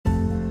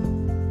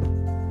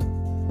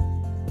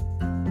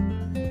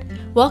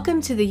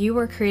Welcome to the You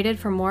Were Created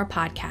for More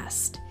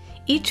podcast.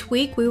 Each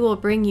week we will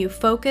bring you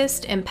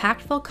focused,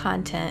 impactful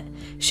content,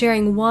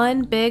 sharing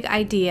one big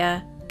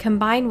idea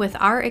combined with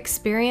our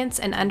experience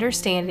and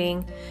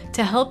understanding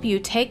to help you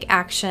take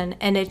action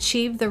and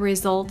achieve the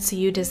results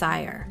you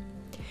desire.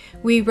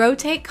 We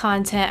rotate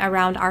content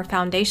around our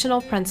foundational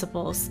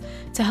principles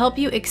to help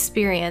you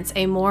experience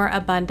a more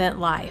abundant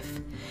life,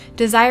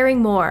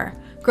 desiring more,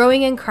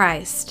 growing in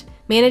Christ,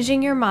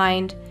 managing your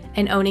mind,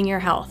 and owning your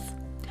health.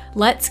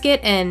 Let's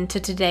get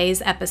into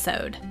today's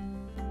episode.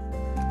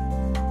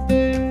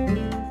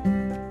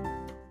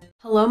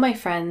 Hello, my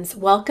friends.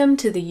 Welcome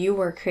to the You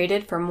Were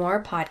Created for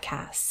More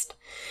podcast.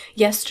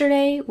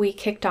 Yesterday, we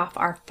kicked off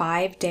our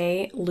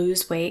 5-day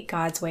Lose Weight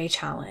God's Way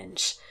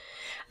challenge.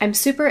 I'm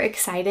super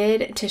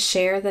excited to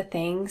share the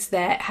things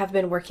that have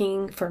been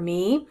working for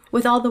me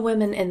with all the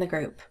women in the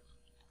group.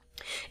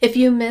 If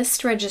you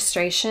missed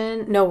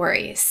registration, no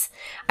worries.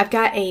 I've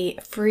got a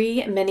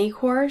free mini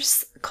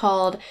course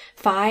called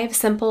 5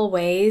 Simple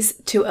Ways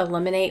to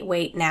Eliminate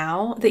Weight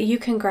Now that you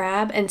can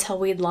grab until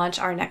we launch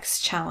our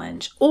next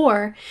challenge.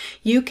 Or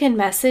you can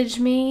message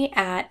me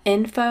at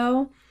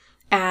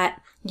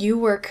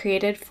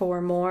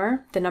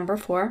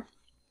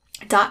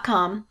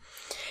info@youwerecreatedformore.com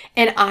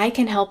and I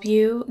can help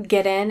you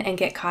get in and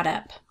get caught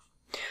up.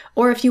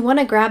 Or if you want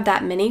to grab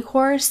that mini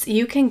course,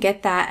 you can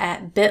get that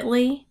at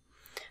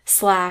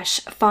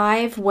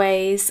bit.ly/5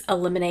 ways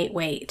eliminate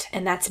weight.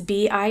 And that's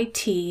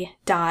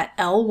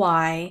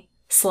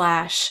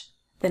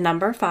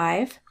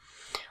bit.ly/5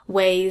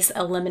 ways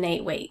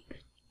eliminate weight.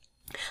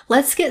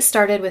 Let's get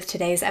started with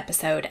today's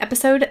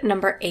episode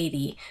number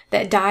 80,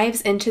 that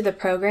dives into the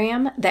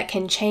program that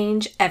can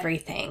change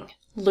everything.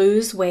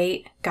 Lose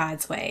Weight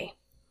God's Way.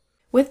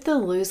 With the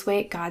Lose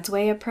Weight God's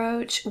Way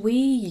approach, we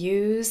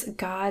use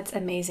God's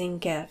amazing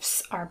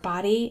gifts, our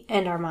body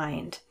and our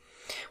mind.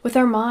 With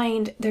our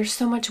mind, there's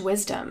so much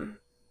wisdom.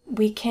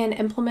 We can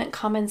implement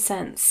common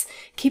sense,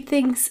 keep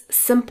things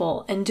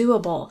simple and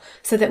doable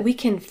so that we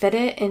can fit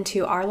it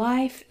into our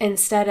life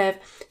instead of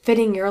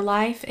fitting your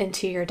life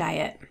into your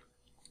diet.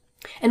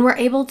 And we're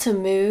able to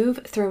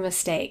move through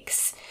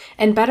mistakes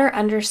and better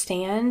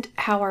understand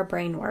how our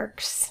brain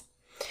works.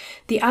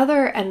 The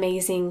other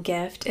amazing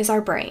gift is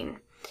our brain.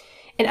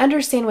 And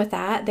understand with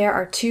that, there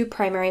are 2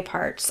 primary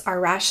parts, our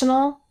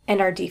rational and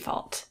our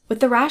default. With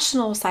the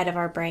rational side of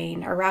our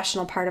brain, or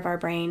rational part of our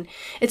brain,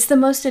 it's the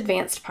most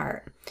advanced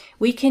part.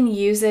 We can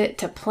use it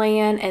to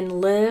plan and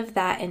live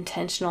that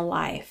intentional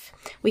life.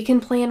 We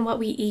can plan what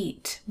we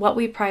eat, what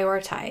we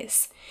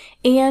prioritize,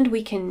 and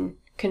we can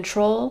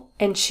control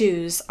and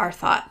choose our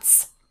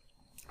thoughts.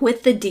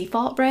 With the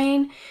default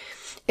brain,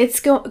 it's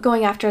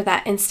going after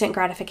that instant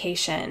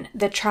gratification,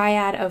 the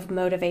triad of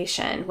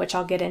motivation, which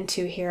I'll get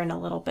into here in a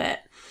little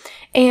bit.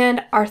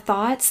 And our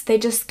thoughts, they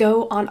just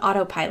go on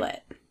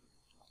autopilot.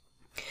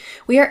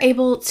 We are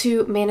able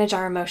to manage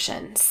our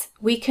emotions.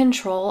 We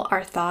control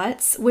our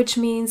thoughts, which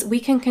means we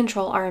can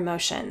control our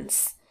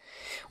emotions.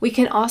 We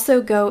can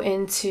also go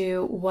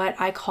into what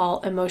I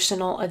call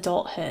emotional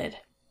adulthood.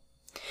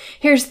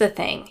 Here's the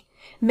thing.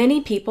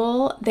 Many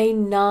people, they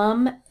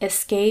numb,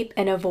 escape,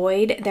 and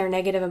avoid their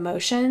negative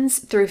emotions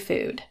through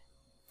food.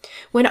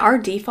 When our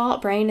default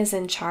brain is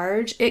in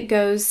charge, it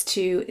goes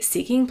to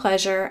seeking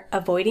pleasure,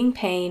 avoiding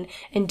pain,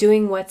 and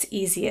doing what's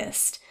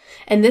easiest.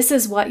 And this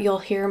is what you'll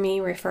hear me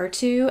refer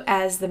to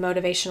as the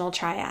motivational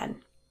triad.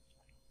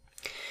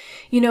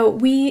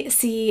 We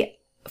see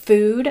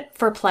food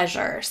for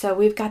pleasure. So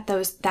we've got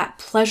that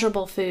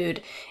pleasurable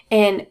food,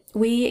 and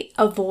we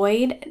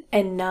avoid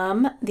and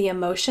numb the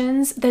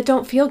emotions that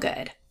don't feel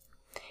good.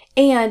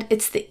 And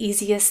it's the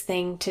easiest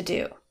thing to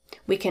do.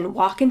 We can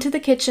walk into the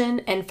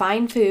kitchen and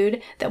find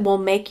food that will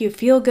make you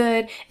feel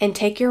good and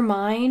take your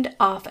mind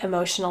off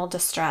emotional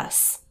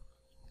distress.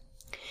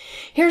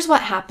 Here's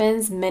what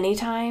happens many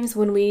times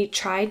when we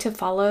try to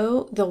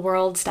follow the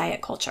world's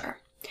diet culture.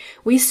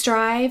 We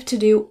strive to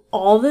do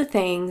all the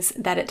things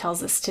that it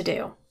tells us to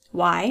do.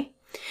 Why?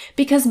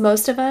 Because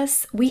most of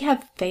us, we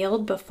have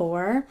failed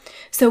before,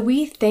 so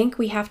we think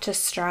we have to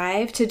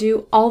strive to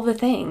do all the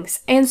things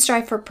and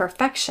strive for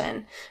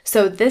perfection,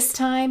 so this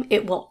time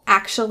it will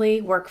actually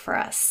work for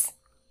us.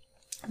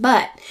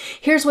 But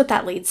here's what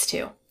that leads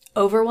to: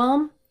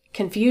 overwhelm,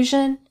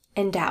 confusion,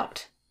 and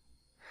doubt.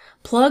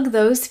 Plug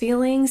those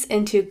feelings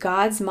into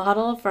God's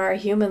model for our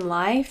human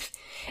life,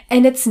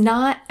 and it's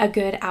not a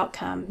good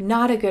outcome,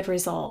 not a good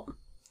result.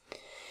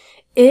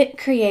 It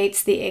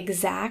creates the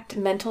exact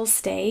mental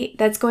state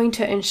that's going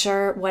to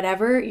ensure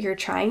whatever you're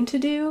trying to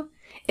do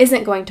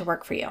isn't going to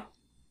work for you.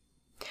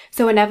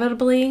 So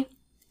inevitably,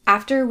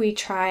 after we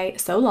try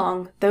so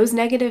long, those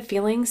negative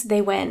feelings,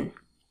 they win.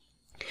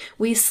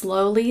 We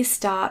slowly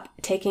stop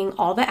taking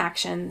all the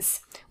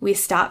actions, we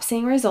stop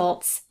seeing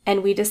results,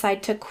 and we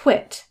decide to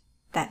quit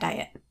that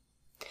diet.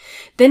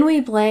 Then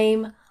we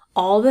blame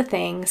all the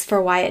things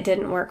for why it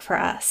didn't work for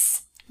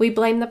us. We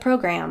blame the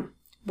program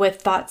with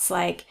thoughts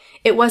like,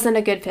 it wasn't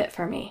a good fit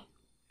for me.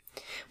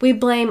 We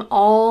blame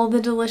all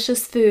the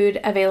delicious food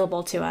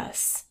available to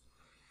us.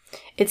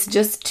 It's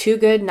just too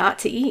good not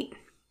to eat.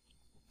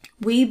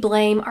 We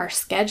blame our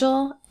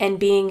schedule and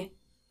being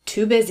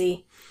too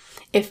busy.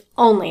 If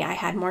only I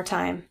had more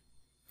time.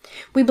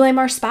 We blame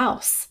our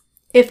spouse.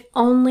 If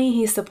only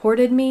he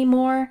supported me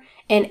more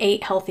and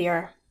ate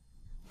healthier.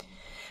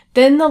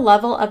 Then the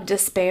level of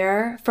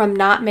despair from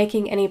not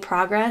making any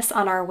progress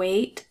on our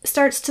weight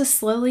starts to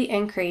slowly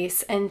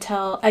increase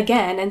until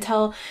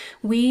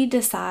we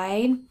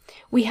decide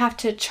we have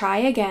to try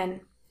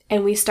again,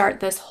 and we start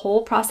this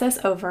whole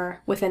process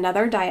over with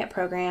another diet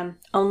program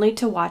only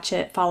to watch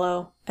it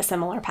follow a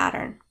similar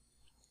pattern.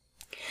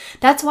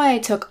 That's why I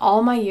took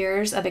all my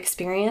years of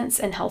experience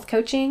in health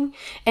coaching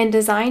and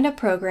designed a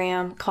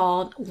program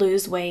called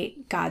Lose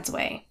Weight God's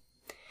Way.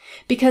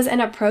 Because an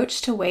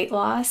approach to weight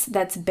loss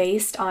that's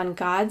based on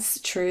God's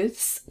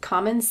truths,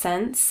 common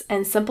sense,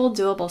 and simple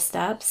doable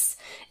steps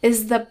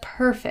is the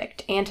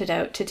perfect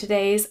antidote to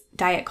today's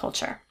diet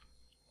culture.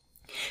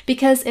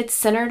 Because it's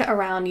centered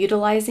around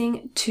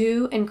utilizing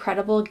two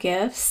incredible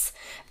gifts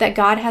that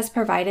God has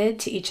provided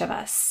to each of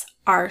us,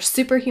 our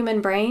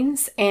superhuman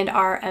brains and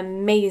our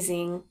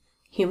amazing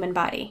human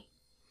body.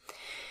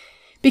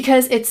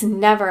 Because it's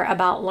never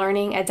about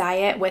learning a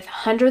diet with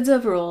hundreds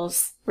of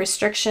rules,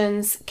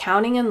 restrictions,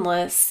 counting, and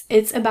lists.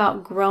 It's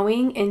about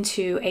growing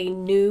into a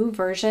new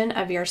version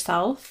of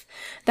yourself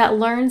that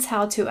learns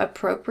how to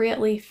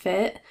appropriately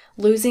fit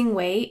losing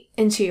weight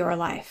into your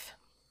life.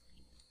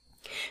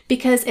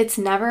 Because it's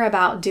never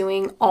about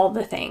doing all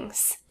the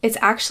things. It's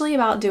actually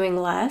about doing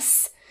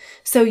less,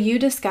 so you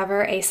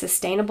discover a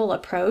sustainable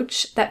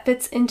approach that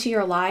fits into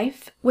your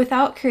life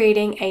without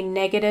creating a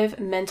negative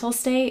mental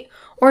state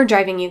or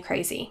driving you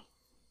crazy.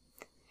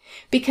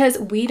 Because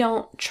we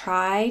don't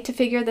try to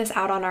figure this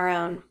out on our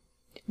own.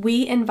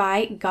 We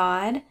invite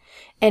God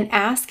and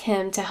ask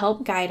Him to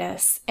help guide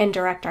us and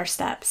direct our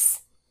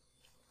steps.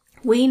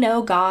 We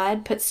know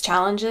God puts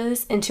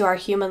challenges into our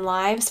human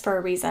lives for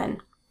a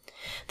reason.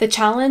 The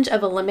challenge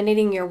of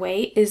eliminating your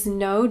weight is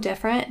no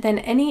different than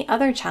any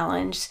other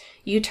challenge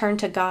you turn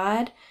to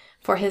God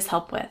for His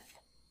help with.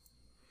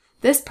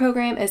 This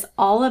program is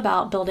all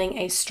about building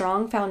a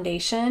strong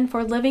foundation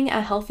for living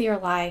a healthier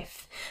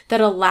life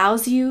that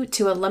allows you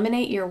to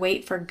eliminate your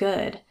weight for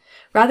good,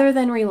 rather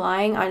than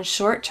relying on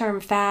short-term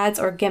fads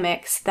or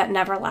gimmicks that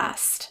never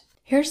last.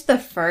 Here's the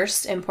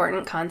first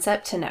important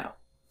concept to know.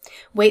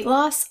 Weight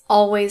loss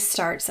always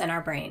starts in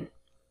our brain.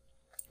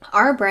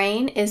 Our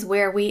brain is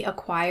where we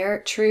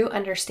acquire true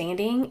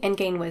understanding and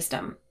gain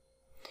wisdom.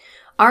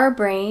 Our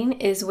brain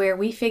is where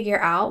we figure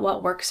out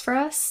what works for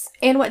us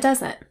and what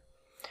doesn't.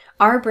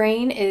 Our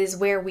brain is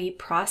where we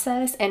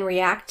process and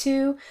react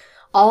to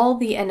all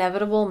the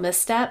inevitable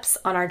missteps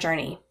on our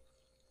journey.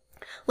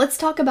 Let's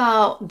talk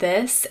about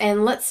this,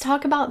 and let's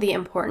talk about the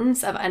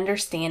importance of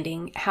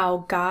understanding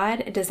how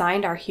God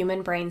designed our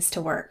human brains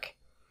to work.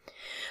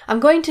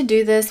 I'm going to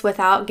do this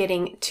without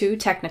getting too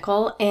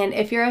technical, and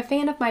if you're a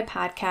fan of my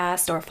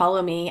podcast or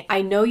follow me,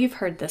 I know you've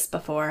heard this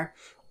before.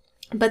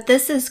 But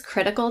this is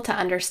critical to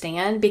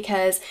understand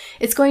because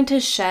it's going to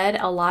shed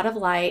a lot of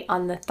light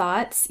on the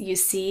thoughts you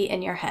see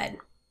in your head.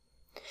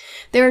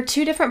 There are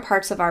two different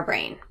parts of our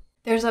brain.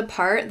 There's a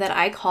part that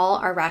I call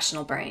our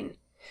rational brain,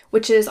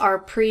 which is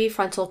our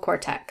prefrontal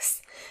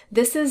cortex.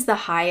 This is the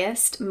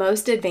highest,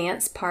 most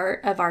advanced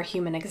part of our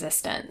human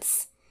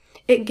existence.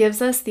 It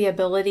gives us the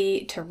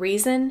ability to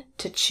reason,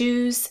 to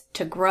choose,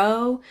 to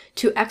grow,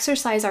 to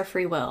exercise our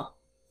free will.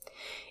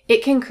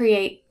 It can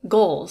create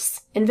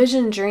goals,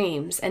 envision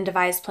dreams, and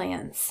devise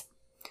plans.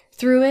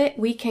 Through it,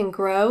 we can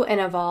grow and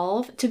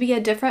evolve to be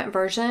a different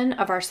version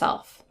of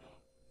ourselves.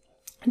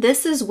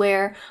 This is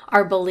where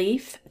our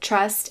belief,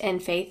 trust,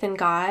 and faith in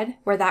God,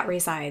 where that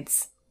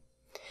resides.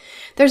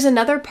 There's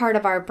another part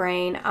of our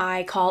brain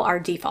I call our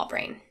default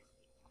brain.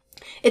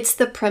 It's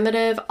the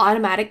primitive,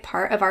 automatic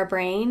part of our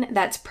brain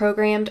that's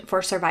programmed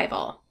for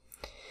survival.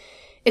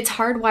 It's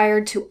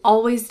hardwired to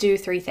always do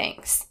three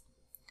things: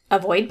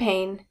 avoid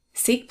pain,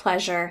 seek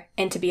pleasure,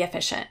 and to be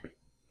efficient.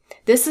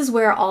 This is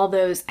where all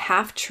those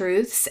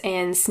half-truths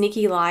and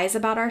sneaky lies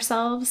about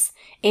ourselves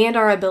and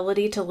our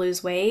ability to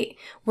lose weight,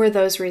 where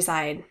those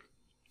reside.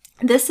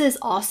 This is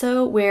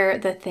also where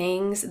the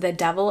things the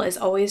devil is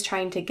always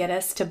trying to get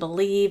us to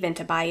believe and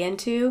to buy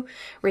into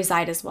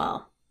reside as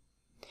well.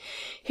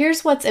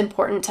 Here's what's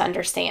important to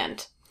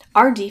understand.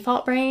 Our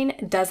default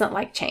brain doesn't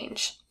like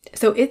change.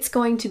 So it's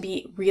going to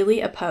be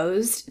really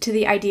opposed to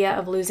the idea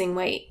of losing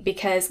weight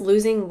because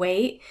losing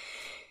weight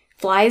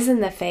flies in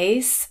the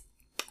face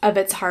of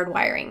its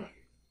hardwiring.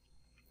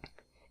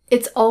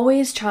 It's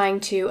always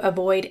trying to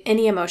avoid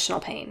any emotional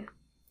pain,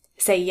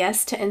 say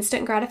yes to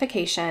instant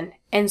gratification,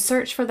 and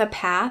search for the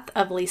path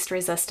of least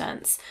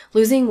resistance.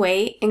 Losing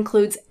weight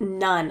includes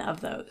none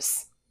of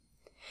those.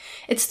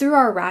 It's through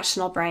our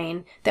rational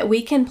brain that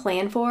we can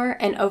plan for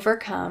and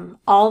overcome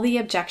all the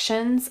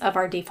objections of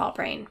our default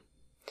brain.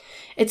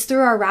 It's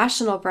through our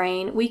rational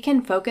brain we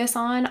can focus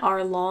on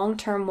our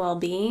long-term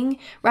well-being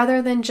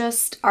rather than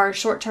just our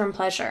short-term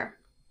pleasure.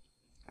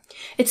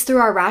 It's through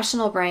our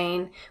rational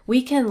brain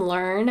we can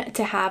learn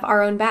to have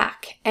our own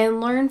back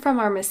and learn from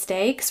our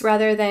mistakes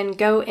rather than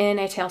go in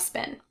a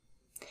tailspin.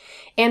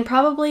 And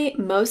probably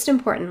most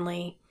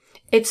importantly,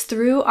 It's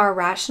through our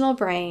rational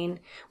brain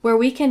where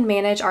we can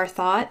manage our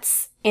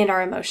thoughts and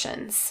our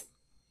emotions.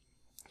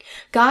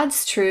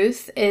 God's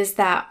truth is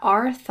that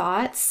our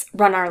thoughts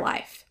run our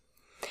life.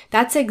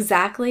 That's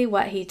exactly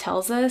what He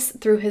tells us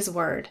through His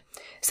Word.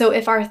 So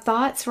if our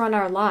thoughts run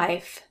our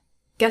life,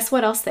 guess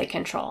what else they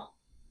control?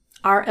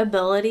 Our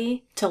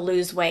ability to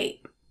lose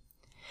weight.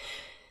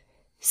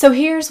 So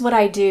here's what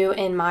I do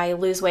in my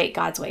Lose Weight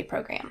God's Way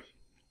program.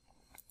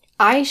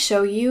 I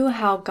show you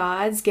how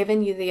God's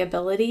given you the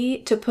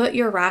ability to put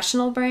your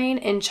rational brain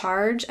in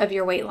charge of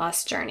your weight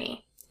loss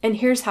journey. And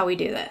here's how we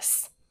do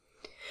this.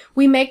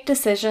 We make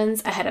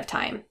decisions ahead of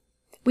time.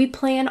 We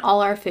plan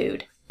all our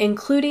food,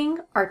 including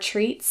our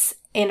treats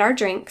and our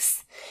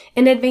drinks,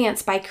 in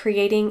advance by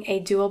creating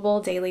a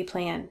doable daily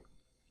plan.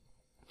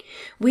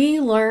 We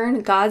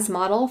learn God's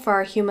model for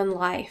our human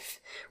life,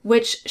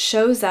 which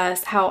shows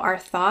us how our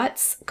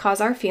thoughts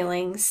cause our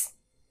feelings,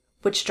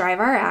 which drive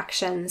our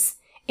actions,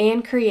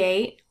 and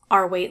create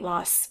our weight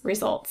loss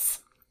results.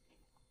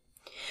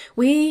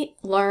 We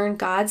learn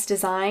God's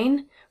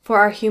design for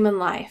our human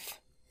life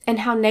and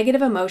how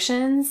negative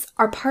emotions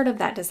are part of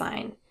that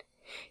design.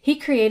 He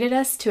created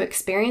us to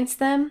experience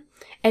them,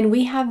 and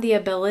we have the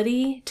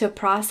ability to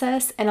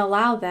process and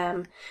allow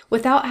them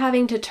without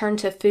having to turn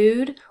to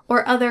food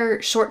or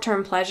other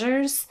short-term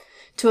pleasures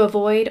to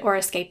avoid or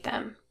escape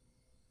them.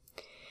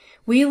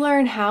 We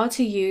learn how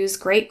to use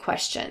great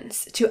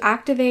questions to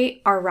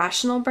activate our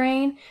rational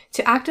brain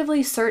to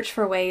actively search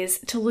for ways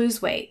to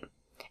lose weight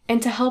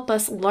and to help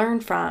us learn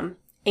from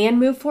and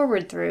move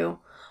forward through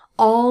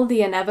all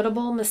the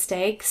inevitable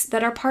mistakes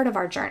that are part of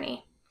our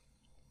journey.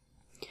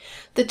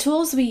 The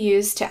tools we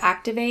use to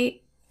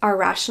activate our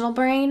rational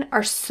brain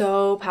are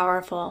so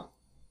powerful.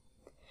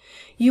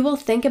 You will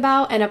think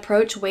about and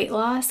approach weight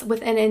loss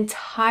with an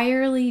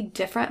entirely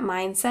different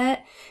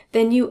mindset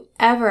than you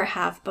ever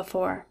have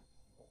before.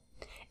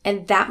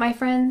 And that, my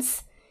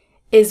friends,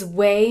 is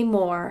way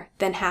more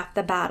than half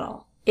the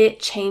battle.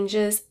 It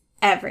changes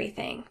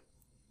everything.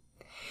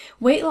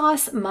 Weight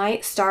loss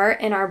might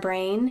start in our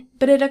brain,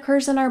 but it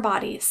occurs in our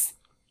bodies.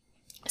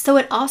 So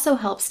it also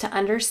helps to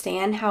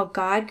understand how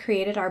God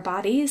created our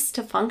bodies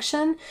to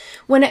function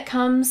when it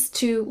comes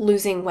to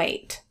losing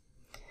weight.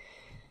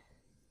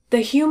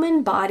 The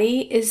human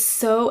body is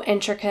so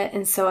intricate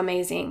and so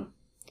amazing.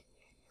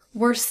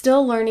 We're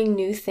still learning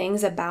new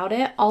things about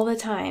it all the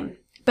time.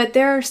 But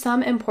there are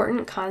some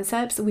important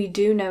concepts we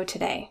do know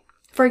today.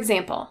 For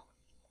example,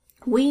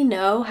 we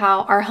know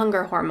how our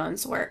hunger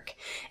hormones work,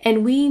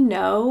 and we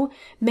know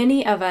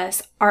many of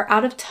us are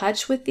out of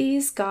touch with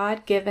these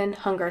God-given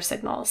hunger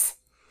signals.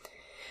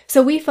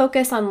 So we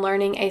focus on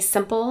learning a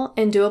simple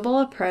and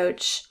doable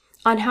approach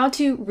on how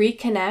to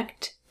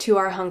reconnect to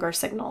our hunger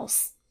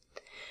signals.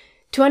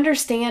 To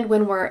understand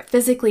when we're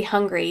physically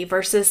hungry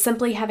versus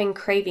simply having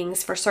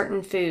cravings for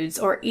certain foods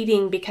or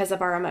eating because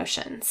of our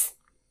emotions.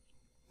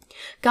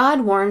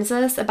 God warns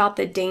us about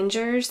the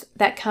dangers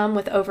that come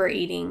with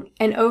overeating,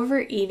 and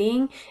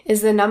overeating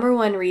is the number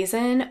one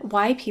reason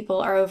why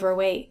people are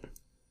overweight.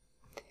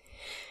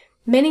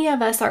 Many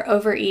of us are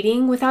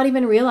overeating without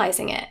even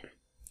realizing it.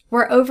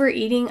 We're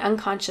overeating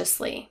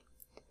unconsciously,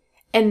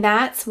 and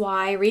that's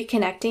why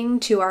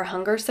reconnecting to our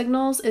hunger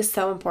signals is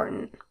so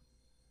important.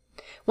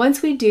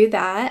 Once we do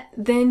that,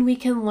 then we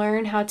can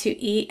learn how to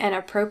eat an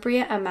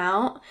appropriate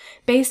amount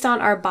based on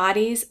our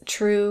body's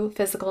true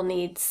physical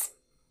needs.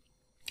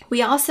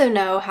 We also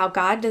know how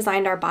God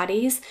designed our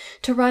bodies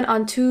to run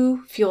on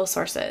two fuel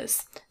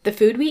sources, the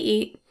food we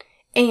eat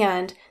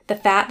and the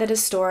fat that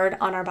is stored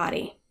on our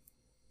body.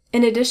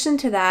 In addition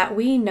to that,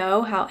 we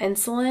know how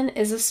insulin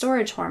is a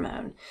storage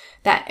hormone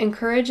that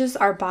encourages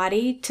our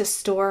body to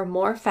store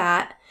more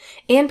fat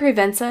and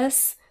prevents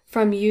us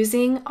from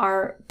using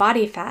our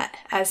body fat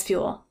as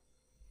fuel.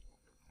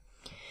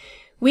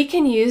 We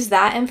can use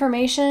that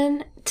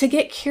information to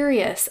get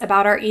curious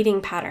about our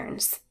eating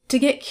patterns, to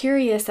get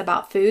curious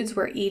about foods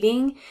we're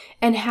eating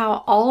and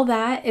how all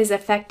that is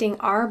affecting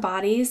our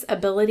body's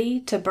ability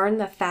to burn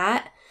the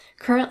fat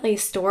currently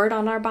stored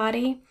on our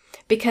body,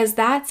 because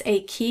that's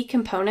a key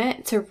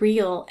component to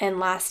real and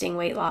lasting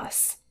weight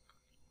loss.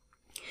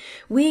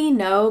 We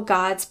know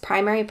God's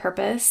primary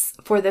purpose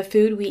for the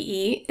food we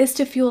eat is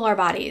to fuel our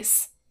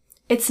bodies.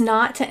 It's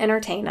not to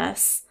entertain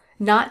us,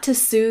 not to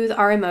soothe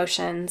our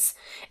emotions,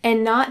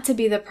 and not to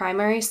be the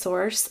primary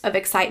source of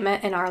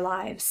excitement in our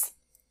lives.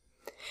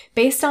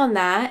 Based on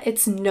that,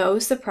 it's no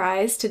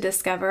surprise to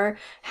discover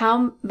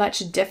how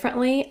much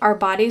differently our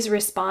bodies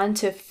respond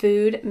to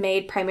food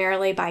made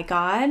primarily by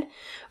God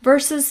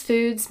versus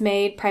foods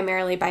made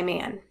primarily by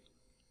man.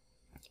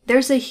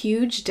 There's a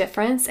huge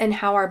difference in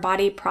how our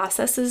body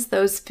processes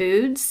those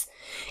foods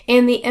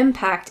and the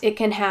impact it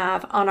can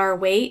have on our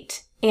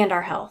weight and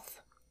our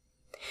health.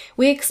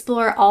 We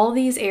explore all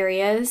these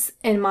areas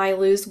in my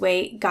Lose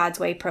Weight God's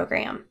Way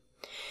program.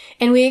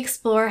 And we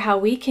explore how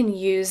we can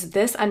use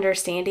this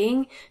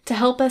understanding to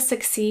help us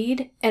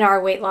succeed in our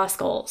weight loss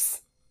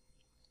goals.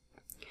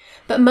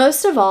 But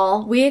most of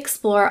all, we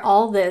explore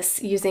all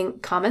this using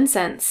common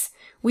sense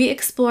We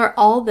explore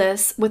all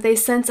this with a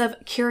sense of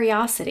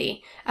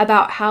curiosity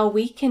about how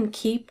we can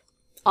keep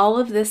all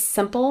of this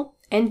simple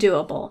and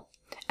doable,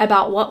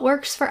 about what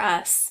works for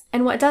us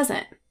and what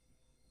doesn't.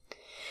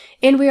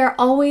 And we are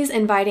always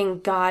inviting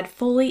God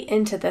fully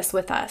into this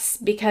with us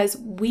because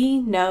we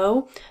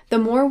know the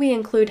more we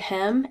include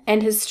Him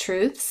and His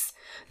truths,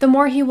 the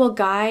more He will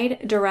guide,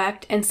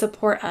 direct, and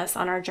support us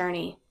on our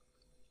journey.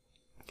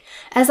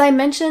 As I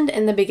mentioned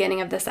in the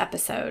beginning of this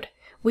episode,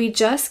 we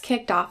just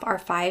kicked off our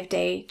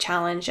 5-day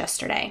challenge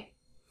yesterday.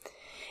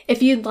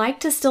 If you'd like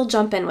to still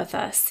jump in with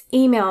us,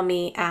 email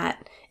me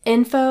at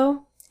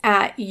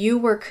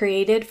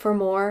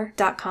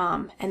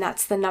info@youwerecreatedformore.com, and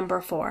that's the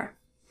number 4.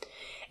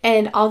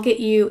 And I'll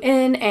get you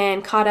in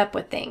and caught up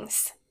with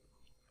things.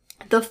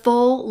 The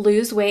full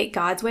Lose Weight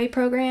God's Way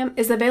program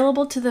is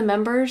available to the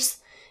members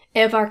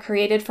of our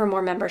Created for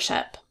More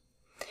membership.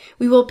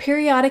 We will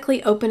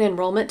periodically open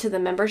enrollment to the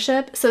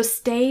membership, so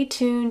stay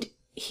tuned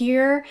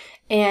here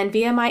and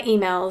via my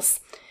emails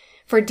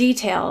for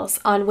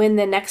details on when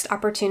the next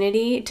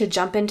opportunity to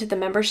jump into the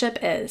membership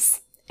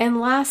is.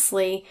 And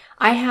lastly,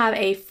 I have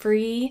a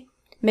free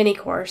mini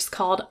course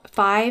called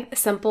 5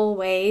 Simple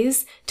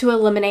Ways to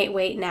Eliminate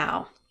Weight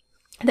Now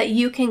that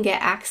you can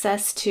get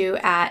access to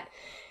at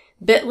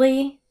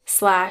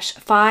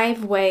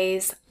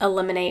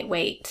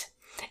bit.ly/5wayseliminateweight.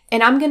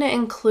 And I'm going to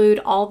include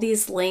all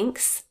these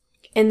links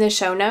in the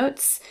show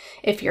notes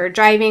if you're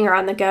driving or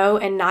on the go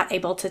and not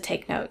able to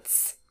take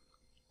notes.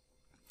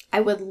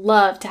 I would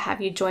love to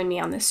have you join me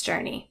on this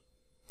journey.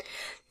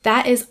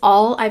 That is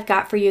all I've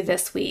got for you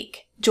this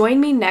week.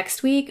 Join me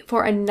next week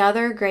for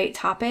another great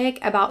topic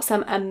about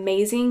some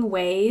amazing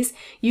ways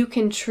you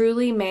can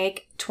truly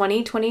make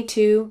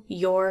 2022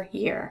 your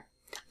year.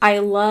 I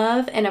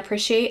love and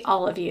appreciate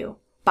all of you.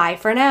 Bye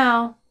for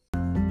now.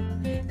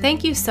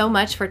 Thank you so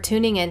much for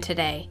tuning in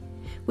today.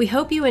 We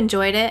hope you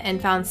enjoyed it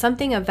and found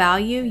something of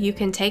value you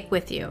can take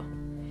with you.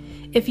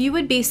 If you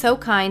would be so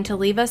kind to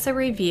leave us a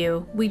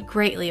review, we'd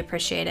greatly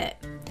appreciate it.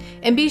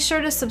 And be sure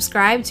to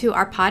subscribe to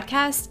our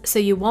podcast so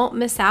you won't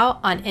miss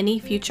out on any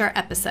future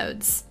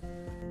episodes.